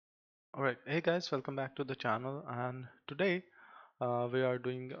Alright, hey guys, welcome back to the channel. And today we are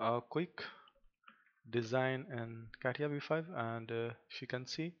doing a quick design in Catia V5. And if you can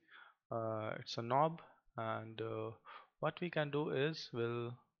see, it's a knob. And what we can do is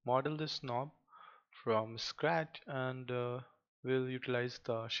we'll model this knob from scratch, and we'll utilize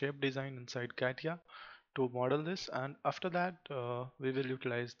the shape design inside Catia to model this. And after that, we will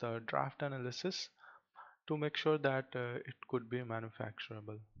utilize the draft analysis to make sure that it could be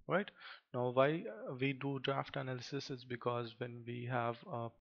manufacturable. Right now, why we do draft analysis is because when we have a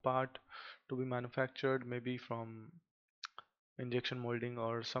part to be manufactured, maybe from injection molding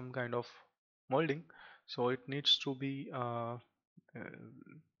or some kind of molding, so it needs to be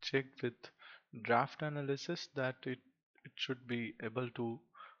checked with draft analysis that it should be able to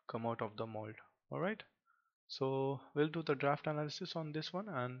come out of the mold. All right, so we'll do the draft analysis on this one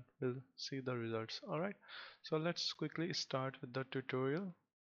and we'll see the results. Alright, so let's quickly start with the tutorial,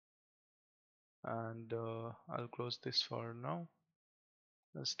 and I'll close this for now.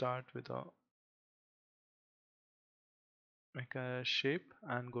 Let's start with a make a shape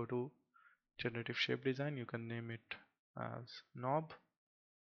and go to generative shape design. You can name it as knob.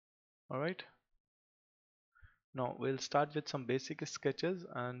 Alright, now we'll start with some basic sketches,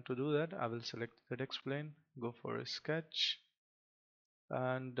 and to do that I will select ZX plane, go for a sketch,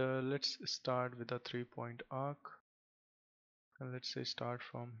 and let's start with a 3-point arc. And let's say start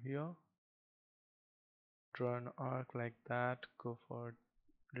from here, draw an arc like that, go for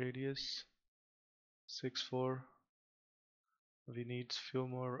radius 6.4. We need few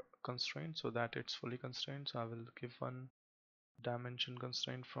more constraints so that it's fully constrained, so I will give one dimension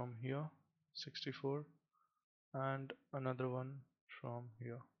constraint from here 64 and another one from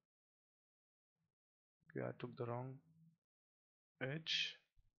here. Okay, I took the wrong edge,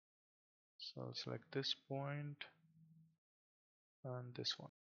 so I'll select this point and this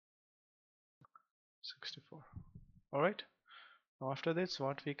one 64. Alright, now after this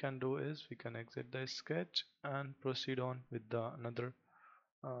what we can do is we can exit the sketch and proceed on with the another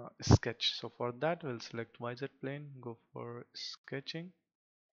sketch. So for that we'll select YZ plane, go for sketching,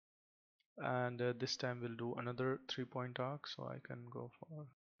 and this time we'll do another 3-point arc, so I can go for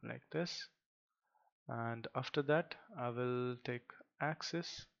like this. And after that I will take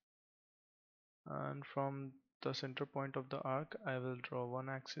axis, and from the center point of the arc I will draw one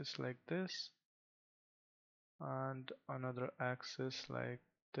axis like this and another axis like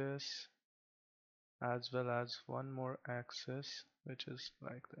this, as well as one more axis which is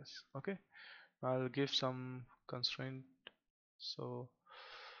like this. Okay, I'll give some constraint. So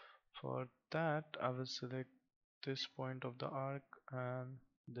for that I will select this point of the arc and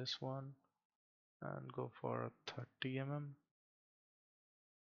this one and go for 30 mm.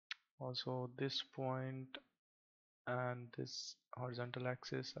 Also this point and this horizontal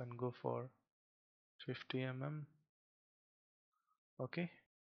axis and go for 50 mm. Okay,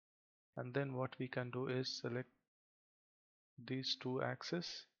 and then what we can do is select these two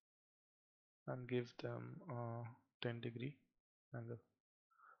axes and give them a 10-degree angle.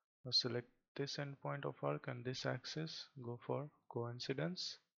 Now select this endpoint of arc and this axis, go for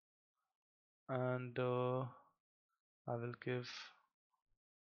coincidence, and I will give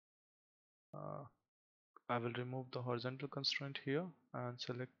I will remove the horizontal constraint here and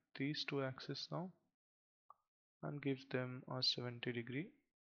select these two axes now and give them a 70-degree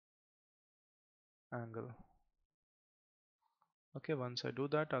angle. Okay, once I do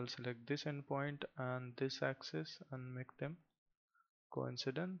that I'll select this endpoint and this axis and make them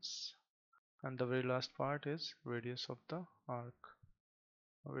coincidence, and the very last part is radius of the arc.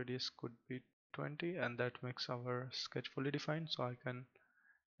 Radius could be 20, and that makes our sketch fully defined, so I can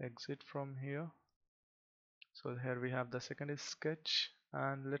exit from here. So here we have the second sketch,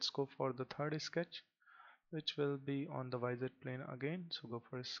 and let's go for the third sketch, which will be on the YZ plane again. So go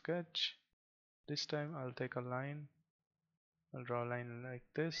for a sketch. This time I'll take a line, I'll draw a line like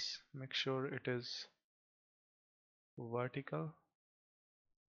this, make sure it is vertical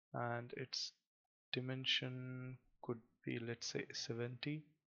and its dimension could be, let's say, 70,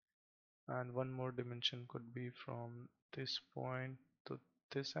 and one more dimension could be from this point to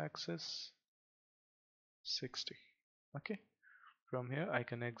this axis 60. Okay, from here I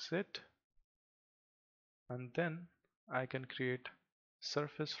can exit, and then I can create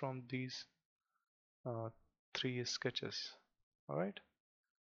surface from these uh, three sketches. Alright,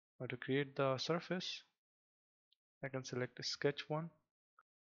 now to create the surface I can select sketch 1,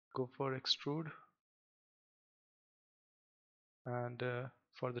 go for extrude, and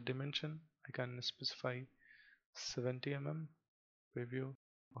for the dimension I can specify 70 mm, preview.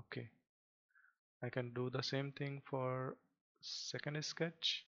 Okay, I can do the same thing for second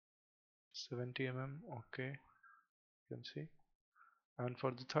sketch. 70 mm. Okay, you can see. And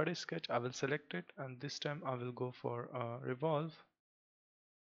for the 3D sketch I will select it, and this time I will go for revolve,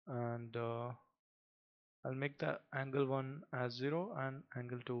 and I'll make the angle 1 as 0 and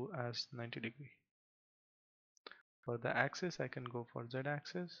angle 2 as 90 degree. For the axis I can go for Z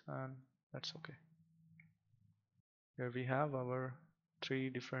axis, and that's okay. Here we have our three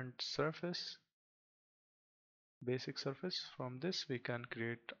different surface, basic surface. From this we can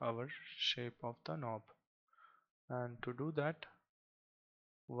create our shape of the knob, and to do that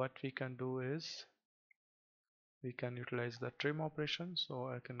what we can do is we can utilize the trim operation. So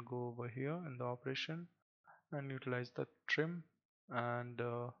I can go over here in the operation and utilize the trim, and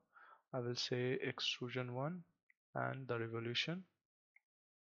I will say extrusion 1 and the revolution.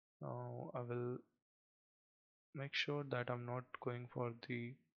 Now I will make sure that I'm not going for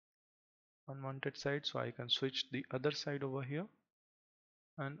the unwanted side, so I can switch the other side over here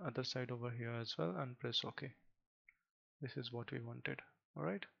and other side over here as well, and press OK. This is what we wanted.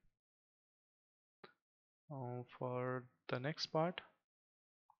 Alright, now for the next part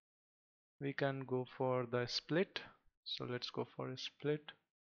we can go for the split. So let's go for a split,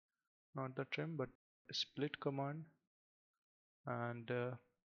 not the trim but split command, and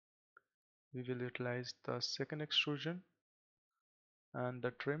we will utilize the second extrusion and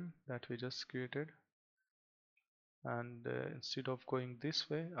the trim that we just created, and instead of going this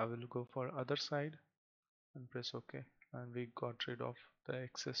way I will go for other side and press OK, and we got rid of the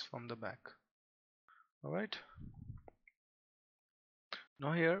excess from the back. Alright,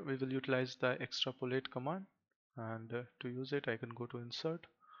 now here we will utilize the extrapolate command, and to use it I can go to insert,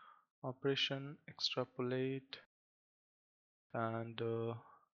 operation, extrapolate, and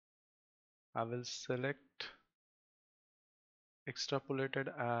I will select extrapolated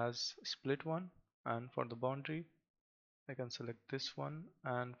as split one, and for the boundary I can select this one,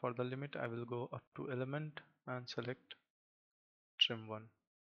 and for the limit I will go up to element and select trim one.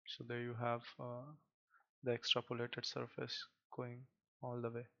 So there you have the extrapolated surface going all the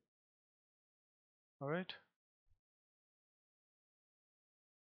way. Alright,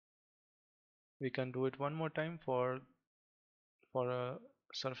 we can do it one more time for a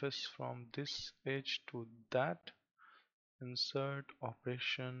surface from this edge to that. Insert,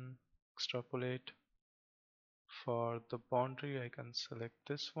 operation, extrapolate. For the boundary I can select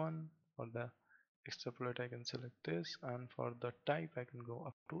this one, for the extrapolate I can select this, and for the type I can go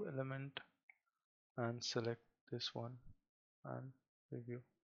up to element and select this one and preview.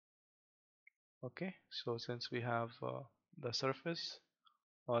 Okay, so since we have the surface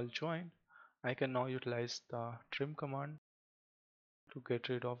all joined, I can now utilize the trim command to get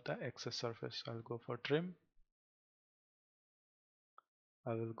rid of the excess surface. I'll go for trim,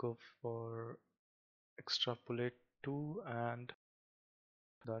 I will go for extrapolate 2 and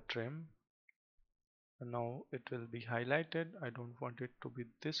the trim, and now it will be highlighted. I don't want it to be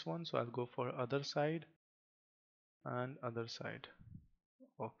this one, so I'll go for other side and other side.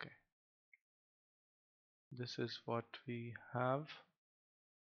 Okay, this is what we have.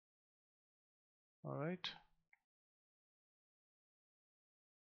 Alright,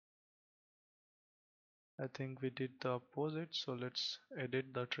 I think we did the opposite, so let's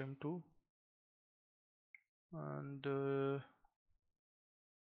edit the trim too, and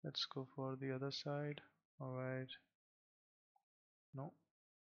let's go for the other side. Alright, no,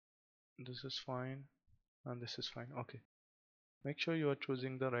 this is fine and this is fine. Okay, make sure you are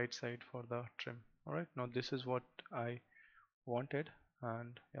choosing the right side for the trim. Alright, now this is what I wanted,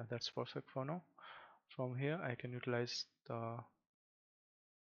 and yeah, that's perfect for now. From here I can utilize the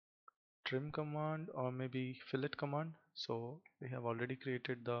trim command or maybe fillet command. So we have already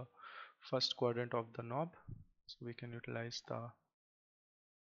created the first quadrant of the knob, so we can utilize the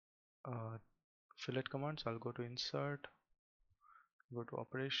fillet command. So I'll go to insert, go to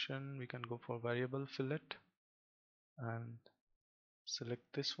operation, we can go for variable fillet and select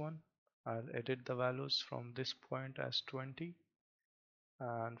this one. I'll edit the values from this point as 20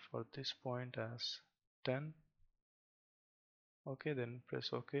 and for this point as 10. Okay, then press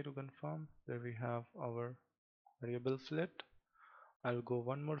OK to confirm. There we have our variable fillet. I'll go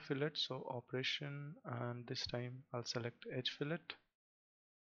one more fillet, so operation, and this time I'll select edge fillet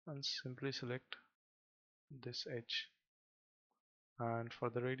and simply select this edge, and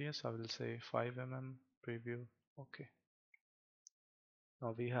for the radius I will say 5 mm, preview. Okay,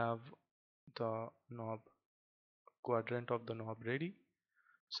 now we have the knob, quadrant of the knob ready.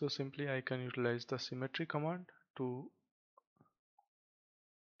 So simply I can utilize the symmetry command to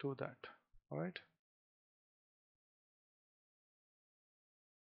do that. Alright,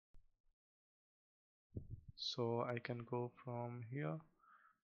 so I can go from here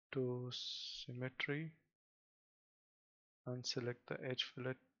to symmetry and select the edge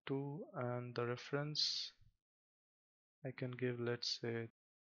fillet 2, and the reference I can give, let's say,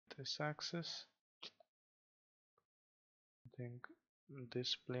 this axis. I think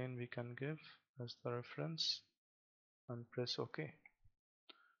this plane we can give as the reference and press OK.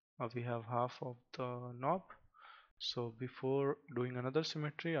 Now we have half of the knob. So before doing another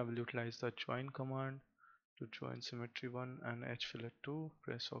symmetry, I will utilize the join command to join symmetry 1 and edge fillet 2.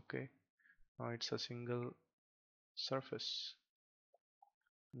 Press OK. Now it's a single surface.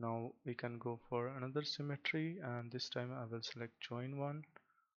 Now we can go for another symmetry, and this time I will select join 1,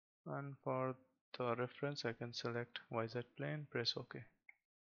 and for the reference I can select YZ plane. Press OK.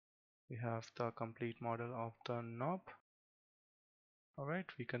 We have the complete model of the knob. Alright,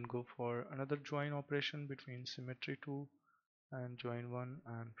 we can go for another join operation between symmetry 2 and join 1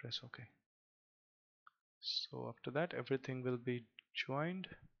 and press OK. So after that everything will be joined.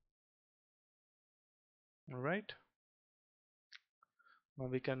 Alright, now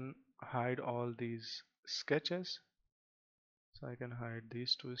we can hide all these sketches. So I can hide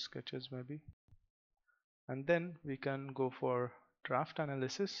these two sketches maybe, and then we can go for draft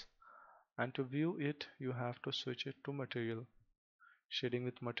analysis, and to view it you have to switch it to material, shading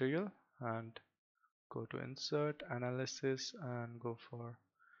with material, and go to insert analysis and go for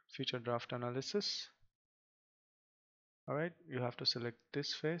feature draft analysis. Alright, you have to select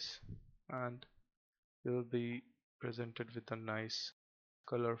this face and you will be presented with a nice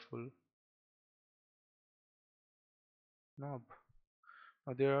colorful knob.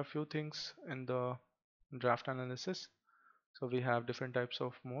 Now there are a few things in the draft analysis. So we have different types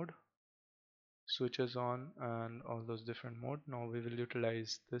of mode, switches on, and all those different mode. Now we will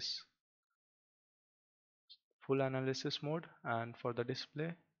utilize this full analysis mode, and for the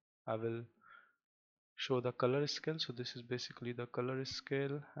display I will show the color scale. So this is basically the color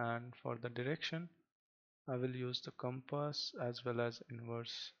scale, and for the direction I will use the compass as well as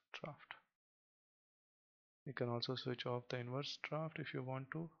inverse draft. You can also switch off the inverse draft if you want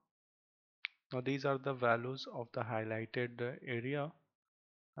to. Now these are the values of the highlighted area,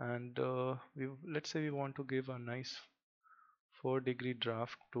 and let's say we want to give a nice 4-degree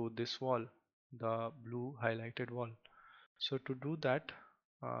draft to this wall, the blue highlighted wall. So to do that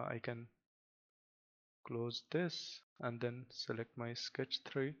I can close this and then select my sketch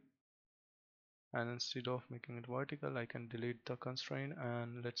 3, and instead of making it vertical I can delete the constraint,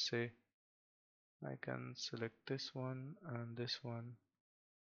 and let's say I can select this one and this one.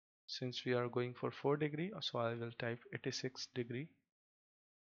 Since we are going for 4-degree, so I will type 86-degree,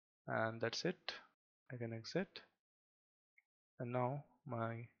 and that's it. I can exit, and now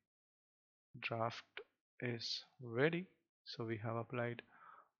my draft is ready. So we have applied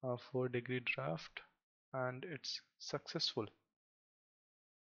a 4-degree draft and it's successful.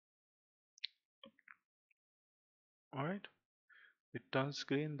 Alright, it turns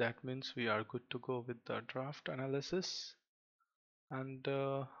green. That means we are good to go with the draft analysis. And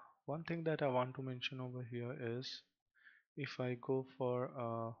one thing that I want to mention over here is, if I go for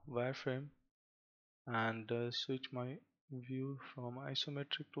a wireframe and switch my view from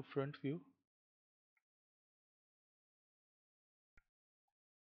isometric to front view,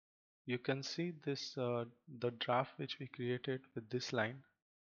 you can see this the draft which we created with this line,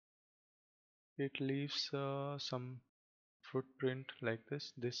 it leaves some footprint like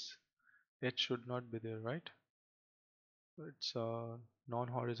this edge should not be there, right? It's a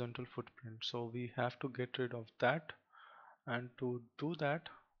non-horizontal footprint, so we have to get rid of that. And to do that,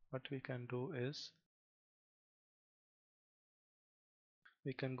 what we can do is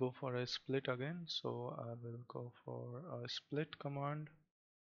we can go for a split again. So I will go for a split command,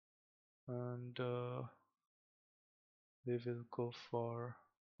 and we will go for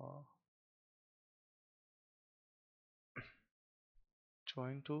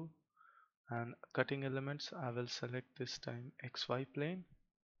join to, and cutting elements I will select this time XY plane,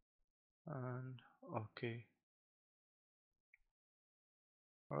 and OK.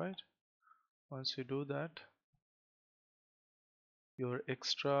 Alright, once you do that, your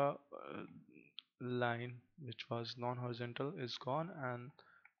extra line which was non-horizontal is gone, and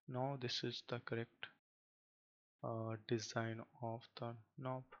now this is the correct design of the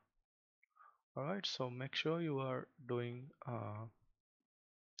knob. Alright, so make sure you are doing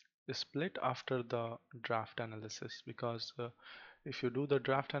split after the draft analysis, because if you do the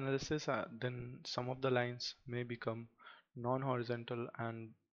draft analysis then some of the lines may become non-horizontal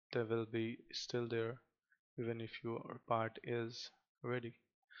and they will be still there even if your part is ready.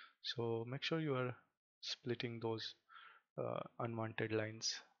 So make sure you are splitting those unwanted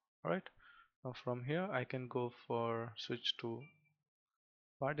lines. Alright, now from here I can go for switch to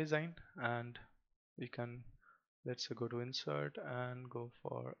part design, and we can, let's say, go to insert and go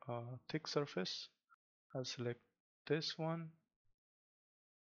for a thick surface. I'll select this one.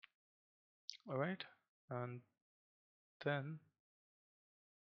 Alright, and then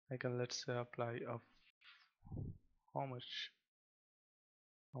I can, let's say, apply a, how much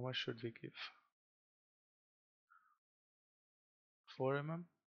should we give? 4 mm.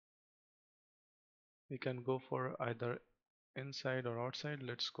 We can go for either inside or outside.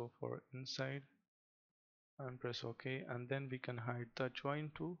 Let's go for inside and press OK, and then we can hide the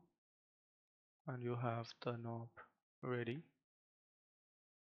join too, and you have the knob ready,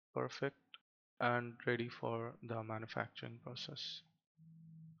 perfect, and ready for the manufacturing process.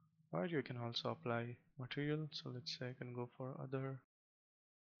 Alright, you can also apply material. So let's say I can go for other,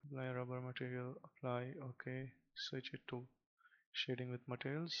 apply rubber material, apply OK, switch it to shading with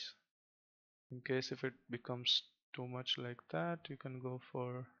materials. In case if it becomes too much like that, you can go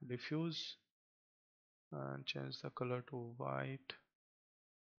for diffuse and change the color to white,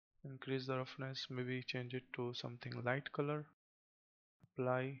 increase the roughness, maybe change it to something light color,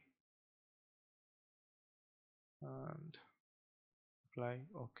 apply and apply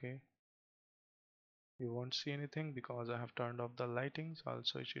OK. You won't see anything because I have turned off the lighting, so I'll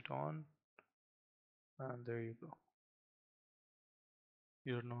switch it on, and there you go,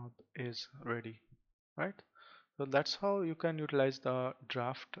 your knob is ready, right? So that's how you can utilize the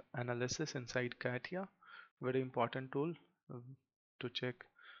draft analysis inside Catia. Very important tool to check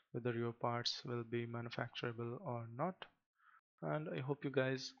whether your parts will be manufacturable or not. And I hope you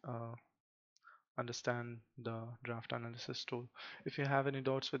guys understand the draft analysis tool. If you have any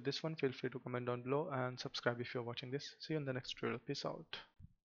doubts with this one, feel free to comment down below and subscribe if you're watching this. See you in the next tutorial. Peace out.